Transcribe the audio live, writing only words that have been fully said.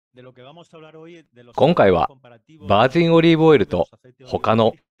今回はバージンオリーブオイルと他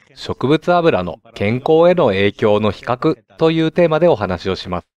の植物油の健康への影響の比較というテーマでお話をし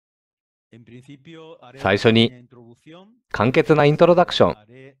ます。最初に簡潔なイントロダクション、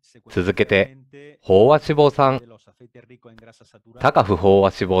続けて飽和脂肪酸、多価不飽和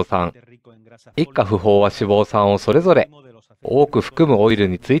脂肪酸、一価不飽和脂肪酸をそれぞれ多く含むオイル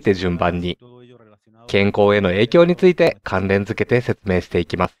について順番に健康への影響について関連づけて説明してい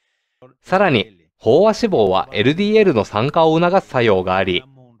きます。さらに飽和脂肪は LDL の酸化を促す作用があり、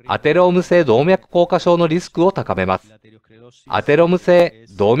アテローム性動脈硬化症のリスクを高めます。アテローム性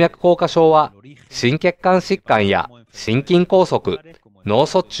動脈硬化症は心血管疾患や心筋梗塞、脳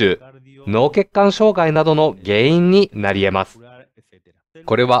卒中、脳血管障害などの原因になり得ます。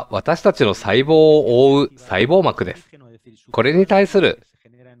これは私たちの細胞を覆う細胞膜です。これに対する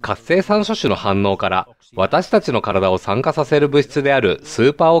活性酸素種の反応から私たちの体を酸化させる物質であるス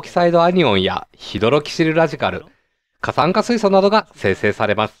ーパーオキサイドアニオンやヒドロキシルラジカル、過酸化水素などが生成さ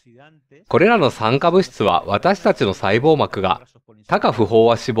れます。これらの酸化物質は私たちの細胞膜が多価不飽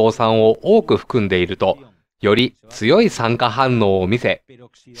和脂肪酸を多く含んでいると、より強い酸化反応を見せ、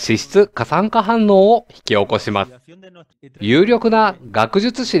脂質過酸化反応を引き起こします。有力な学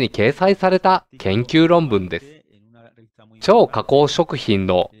術誌に掲載された研究論文です。超加工食品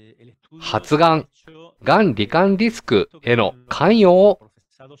の発がん、がん罹患リスクへの関与を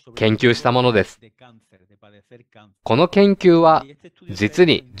研究したものです。この研究は実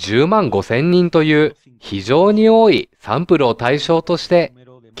に10万5,000人という非常に多いサンプルを対象として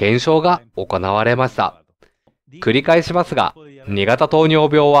検証が行われました。繰り返しますが、2型糖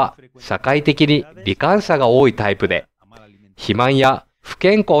尿病は社会的に罹患者が多いタイプで、肥満や不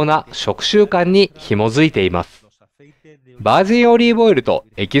健康な食習慣に紐づいています。バージンオリーブオイルと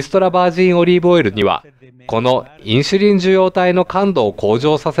エキストラバージンオリーブオイルには、このインシュリン受容体の感度を向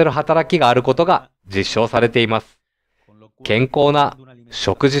上させる働きがあることが実証されています。健康な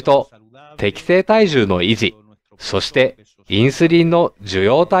食事と適正体重の維持、そしてインスリンの受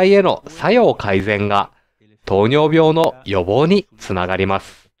容体への作用改善が糖尿病の予防につながりま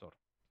す。